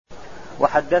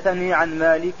وحدثني عن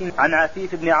مالك عن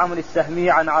عفيف بن عمرو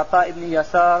السهمي عن عطاء بن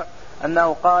يسار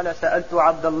أنه قال سألت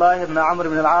عبد الله بن عمرو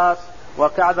بن العاص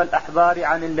وكعب الأحبار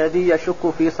عن الذي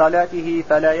يشك في صلاته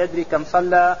فلا يدري كم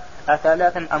صلى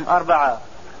أثلاثا أم أربعة،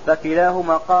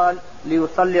 فكلاهما قال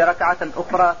ليصلي ركعة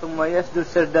أخرى ثم يسجد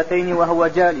سجدتين وهو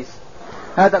جالس.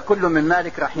 هذا كله من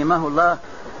مالك رحمه الله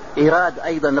إيراد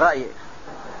أيضا رأي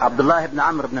عبد الله بن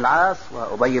عمرو بن العاص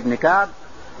وأبي بن كعب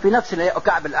في نفس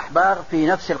كعب الأحبار في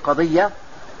نفس القضية،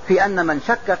 في أن من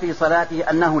شك في صلاته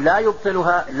أنه لا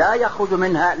يبطلها، لا يخرج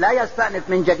منها، لا يستأنف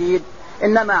من جديد،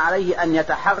 إنما عليه أن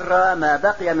يتحرى ما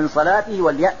بقي من صلاته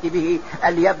وليأتي به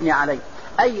ليبني عليه،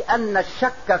 أي أن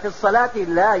الشك في الصلاة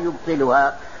لا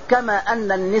يبطلها كما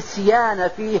أن النسيان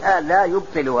فيها لا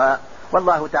يبطلها،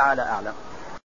 والله تعالى أعلم.